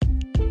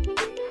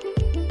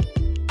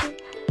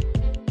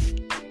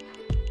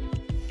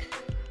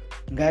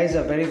Guys,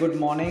 a very good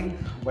morning.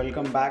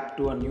 Welcome back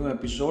to a new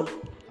episode.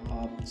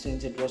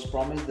 Since it was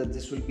promised that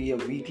this will be a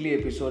weekly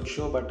episode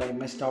show, but I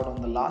missed out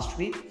on the last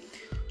week,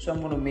 so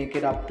I'm going to make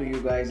it up to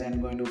you guys.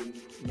 I'm going to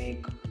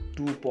make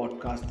two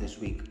podcasts this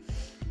week.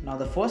 Now,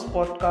 the first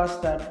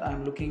podcast that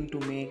I'm looking to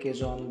make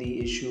is on the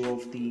issue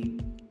of the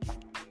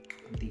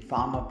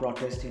farmer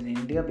protest in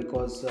India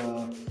because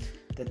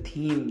the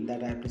theme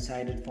that I've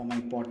decided for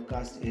my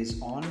podcast is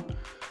on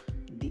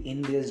the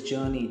India's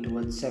journey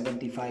towards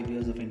 75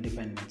 years of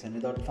independence. And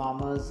without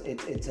farmers,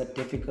 it's a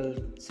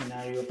difficult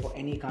scenario for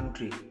any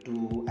country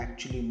to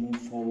actually move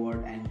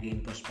forward and gain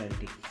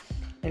prosperity.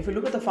 If you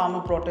look at the farmer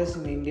protests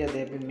in India,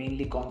 they've been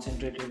mainly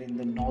concentrated in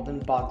the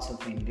northern parts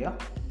of India.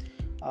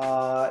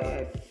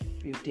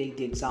 If you take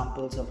the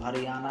examples of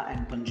Haryana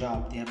and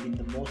Punjab, they have been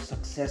the most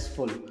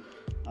successful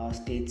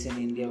states in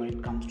India when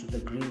it comes to the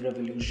Green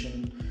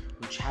Revolution,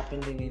 which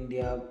happened in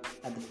India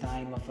at the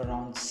time of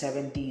around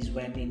 70s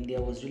when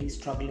India was really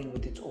struggling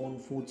with its own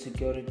food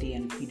security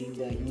and feeding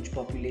the huge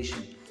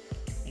population.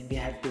 India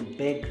had to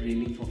beg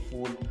really for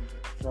food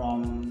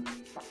from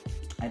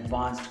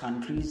advanced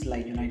countries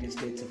like United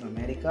States of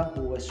America,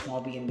 who were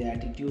snobby in their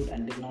attitude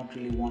and did not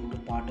really want to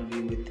part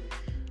away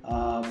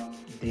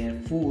with their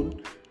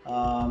food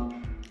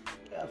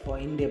for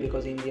India,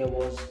 because India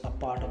was a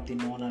part of the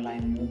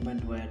non-aligned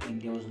movement where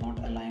India was not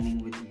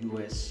aligning with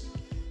US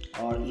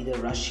or either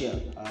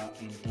Russia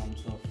in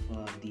terms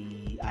of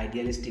the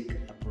idealistic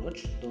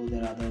approach, though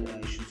there are other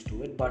issues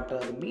to it. But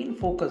the main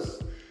focus,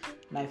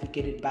 now if you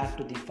get it back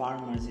to the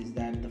farmers, is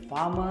that the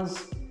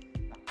farmers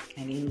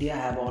in India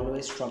have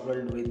always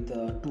struggled with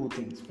two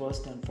things.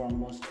 First and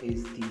foremost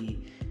is the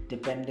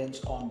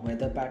dependence on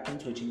weather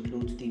patterns, which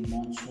includes the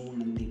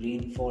monsoon and the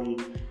rainfall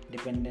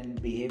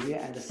dependent behavior,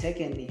 and the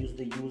second is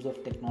the use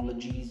of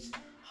technologies,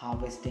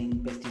 harvesting,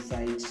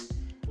 pesticides,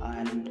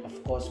 and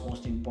of course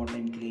most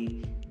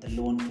importantly the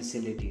loan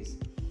facilities.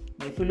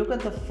 Now, if you look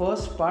at the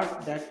first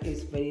part, that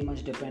is very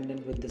much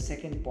dependent with the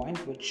second point,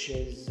 which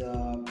is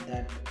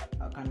that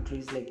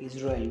countries like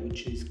Israel,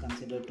 which is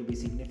considered to be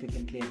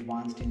significantly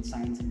advanced in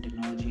science and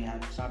technology,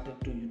 have started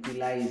to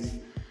utilize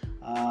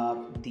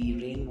the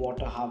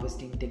rainwater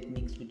harvesting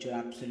techniques, which are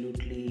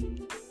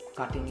absolutely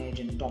cutting edge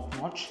and top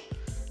notch,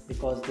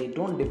 because they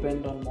don't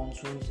depend on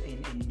monsoons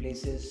in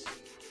places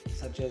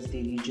such as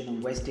the region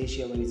of West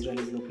Asia where Israel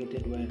is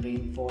located, where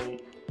rainfall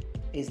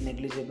is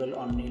negligible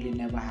or nearly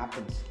never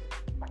happens.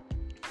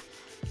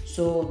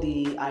 So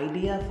the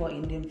idea for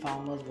Indian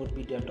farmers would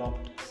be to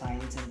adopt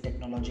science and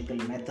technological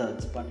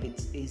methods, but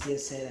it's easier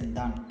said than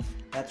done.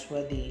 That's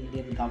where the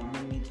Indian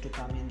government needs to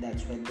come in,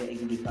 that's where the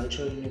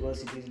agricultural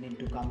universities need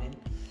to come in.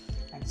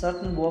 And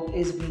certain work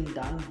is being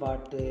done,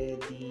 but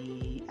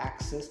the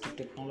access to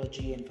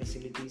technology and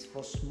facilities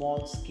for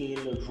small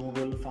scale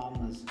rural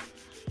farmers,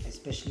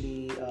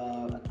 especially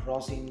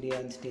across India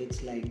in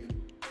states like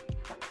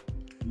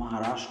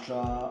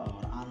Maharashtra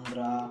or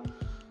Andhra,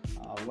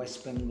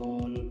 West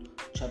Bengal,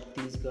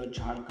 Chhattisgarh,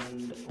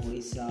 Jharkhand,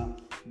 Orissa,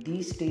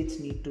 these states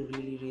need to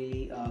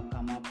really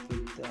come up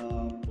with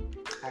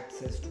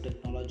access to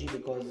technology,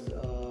 because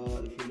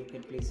if you look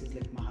at places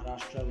like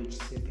Maharashtra, which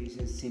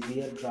faces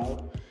severe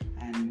drought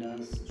and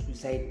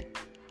suicide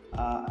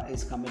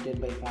is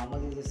committed by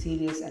farmers, is a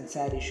serious and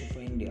sad issue for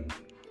India.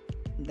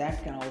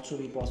 That can also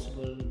be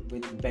possible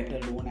with better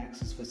loan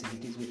access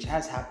facilities, which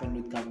has happened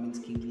with government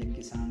schemes like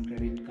Kisan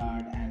Credit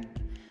Card and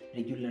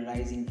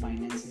regularizing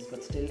finances,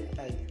 but still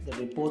the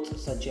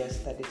reports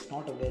suggest that it's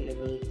not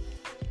available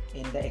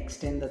in the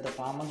extent that the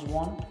farmers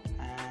want,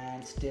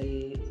 and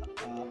still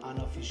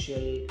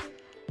unofficial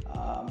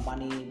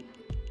money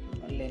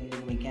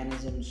lending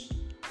mechanisms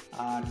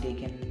are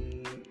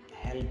taken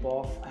help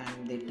of,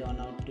 and they turn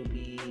out to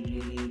be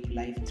really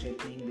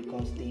life-threatening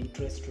because the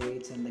interest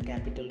rates and the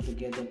capital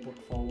together put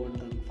forward,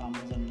 the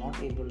farmers are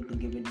not able to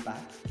give it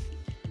back,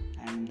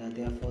 and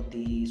therefore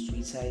the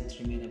suicides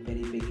remain a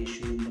very big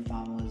issue in the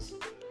farmers'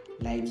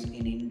 lives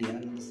in India.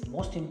 And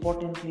most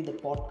importantly, the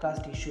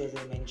podcast issue, as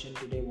I mentioned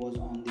today, was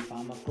on the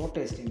farmer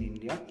protest in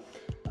India.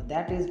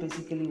 That is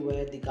basically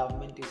where the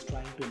government is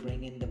trying to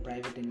bring in the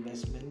private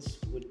investments,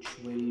 which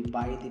will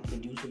buy the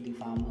produce of the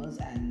farmers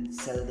and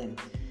sell them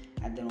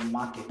at their own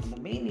market. And the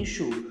main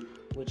issue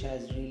which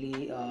has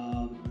really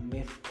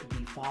miffed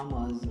the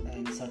farmers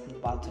in certain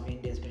parts of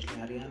India, especially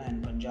Haryana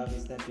and Punjab,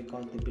 is that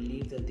because they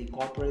believe that the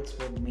corporates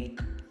would make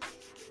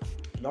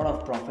a lot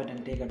of profit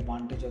and take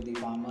advantage of the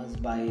farmers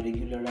by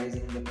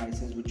regularizing the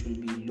prices, which will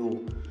be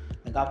low.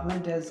 The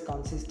government has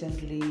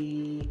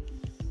consistently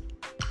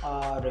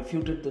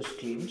refuted those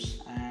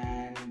claims,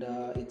 and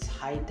it's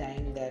high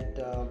time that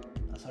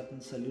a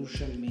certain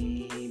solution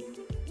may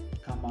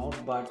come out,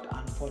 but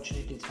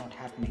unfortunately it's not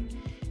happening.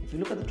 If you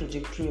look at the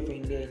trajectory of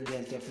India, India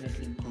has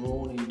definitely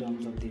grown in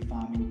terms of the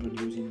farming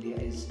produce. India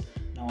is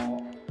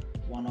now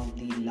one of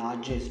the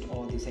largest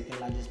or the second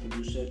largest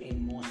producer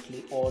in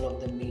mostly all of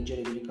the major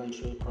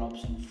agricultural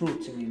crops and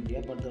fruits in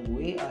India, but the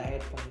way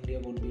ahead for India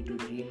would be to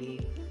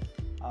really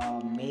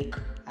make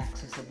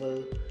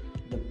accessible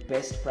the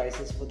best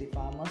prices for the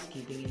farmers,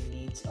 keeping in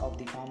needs of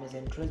the farmers'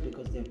 interest,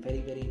 because they're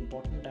very, very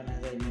important. And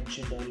as I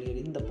mentioned earlier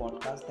in the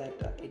podcast,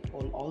 that it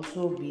will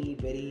also be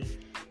very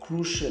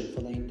crucial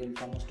for the Indian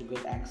farmers to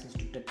get access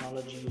to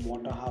technology,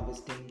 water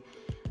harvesting,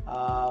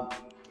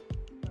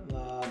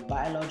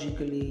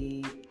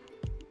 biologically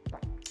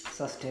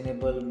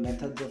sustainable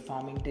methods of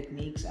farming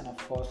techniques, and of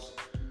course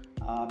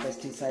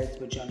pesticides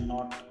which are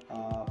not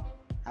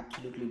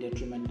absolutely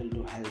detrimental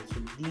to health. So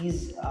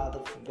these are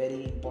the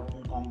very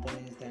important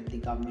components that the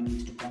government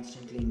needs to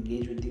constantly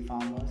engage with the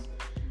farmers,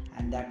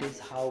 and that is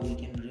how we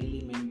can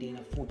really maintain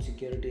a food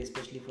security,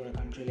 especially for a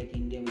country like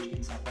India, which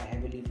can suffer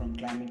heavily from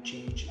climate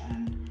change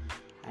and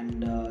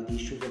the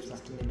issues of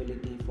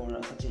sustainability for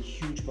such a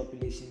huge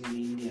population in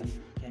India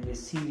can be a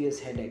serious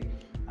headache,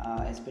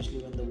 especially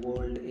when the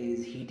world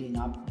is heating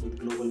up with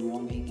global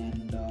warming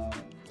and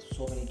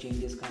so many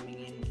changes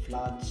coming in,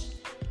 floods,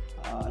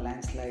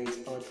 landslides,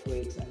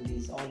 earthquakes, and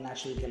these all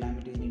natural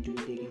calamities need to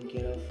be taken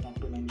care of, not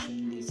to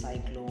mention the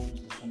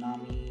cyclones, the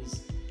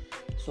tsunamis.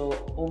 So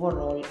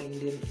overall,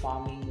 Indian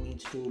farming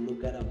needs to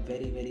look at a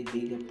very, very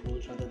big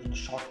approach rather than a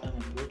short-term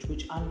approach,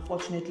 which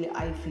unfortunately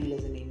I feel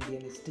as an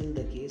Indian is still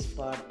the case,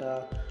 but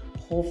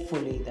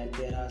hopefully that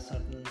there are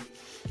certain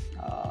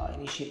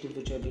initiatives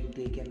which are being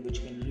taken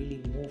which can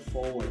really move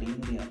forward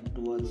India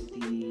towards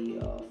the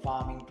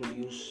farming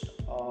produce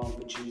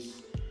which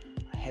is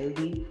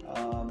healthy,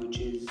 which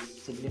is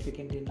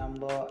significant in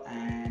number,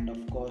 and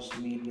of course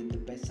made with the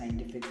best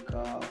scientific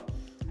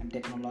and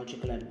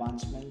technological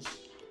advancements,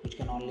 which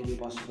can only be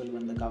possible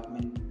when the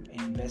government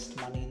invests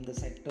money in the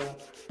sector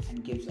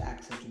and gives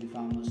access to the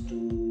farmers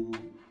to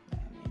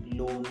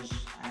loans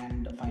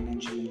and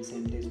financial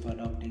incentives for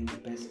adopting the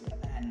best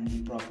and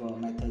the proper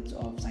methods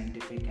of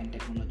scientific and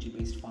technology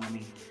based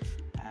farming,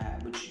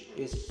 which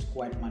is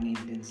quite money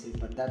intensive.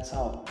 But that's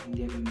how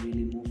India can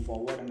really move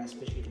forward, and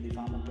especially for the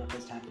farmer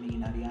protest happening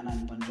in Haryana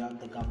and Punjab,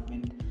 the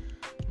government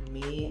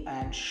may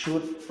and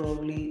should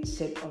probably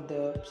set on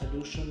the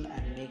solution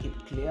and make it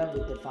clear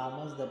with the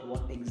farmers that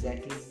what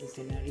exactly is the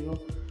scenario,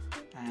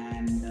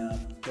 and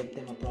get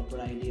them a proper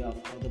idea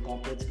of how the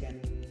corporates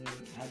can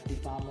help the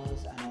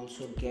farmers, and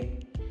also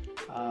get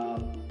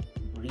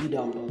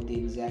readout of the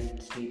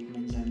exact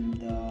statements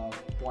and the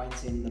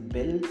points in the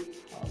bill,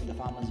 the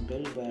farmers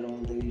bill, where all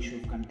the issue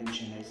of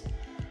contention is.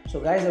 So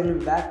guys, I will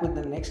be back with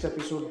the next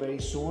episode very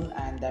soon,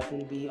 and that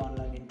will be on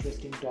an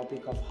interesting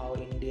topic of how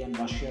India and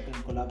Russia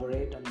can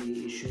collaborate on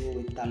the issue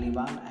with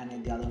Taliban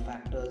and the other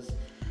factors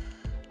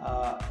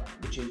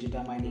which is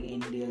determining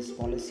India's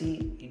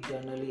policy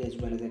internally as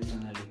well as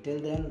externally.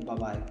 Till then, bye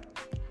bye.